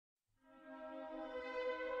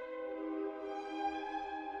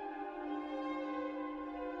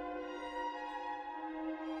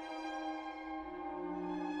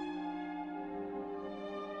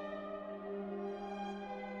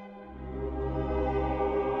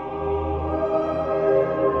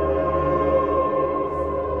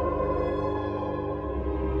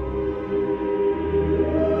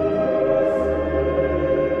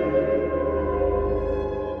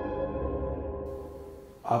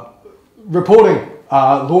Reporting,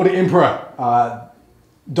 Lord Emperor,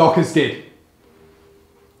 Doc is dead.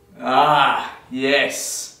 Ah,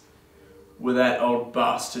 yes. With that old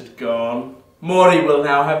bastard gone, Mori will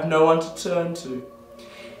now have no one to turn to.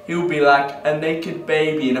 He'll be like a naked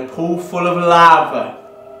baby in a pool full of lava.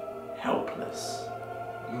 Helpless.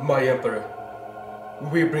 My Emperor,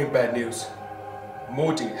 we bring bad news.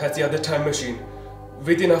 Modi has the other time machine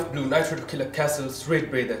with enough blue nitro to kill a castle's raid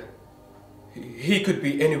breather. He could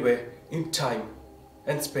be anywhere in time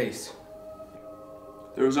and space.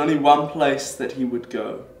 There is only one place that he would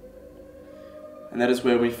go, and that is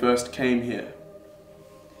where we first came here.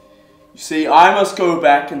 You see, I must go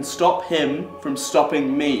back and stop him from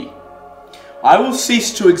stopping me. I will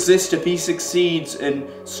cease to exist if he succeeds in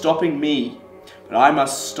stopping me, but I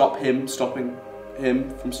must stop him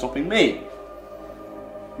from stopping me.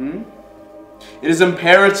 It is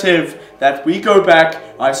imperative that we go back,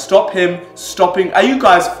 I stop him stopping... Are you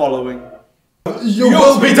guys following? You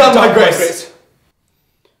will be done, my grace!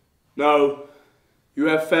 No, you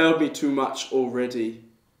have failed me too much already.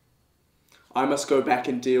 I must go back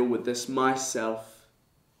and deal with this myself.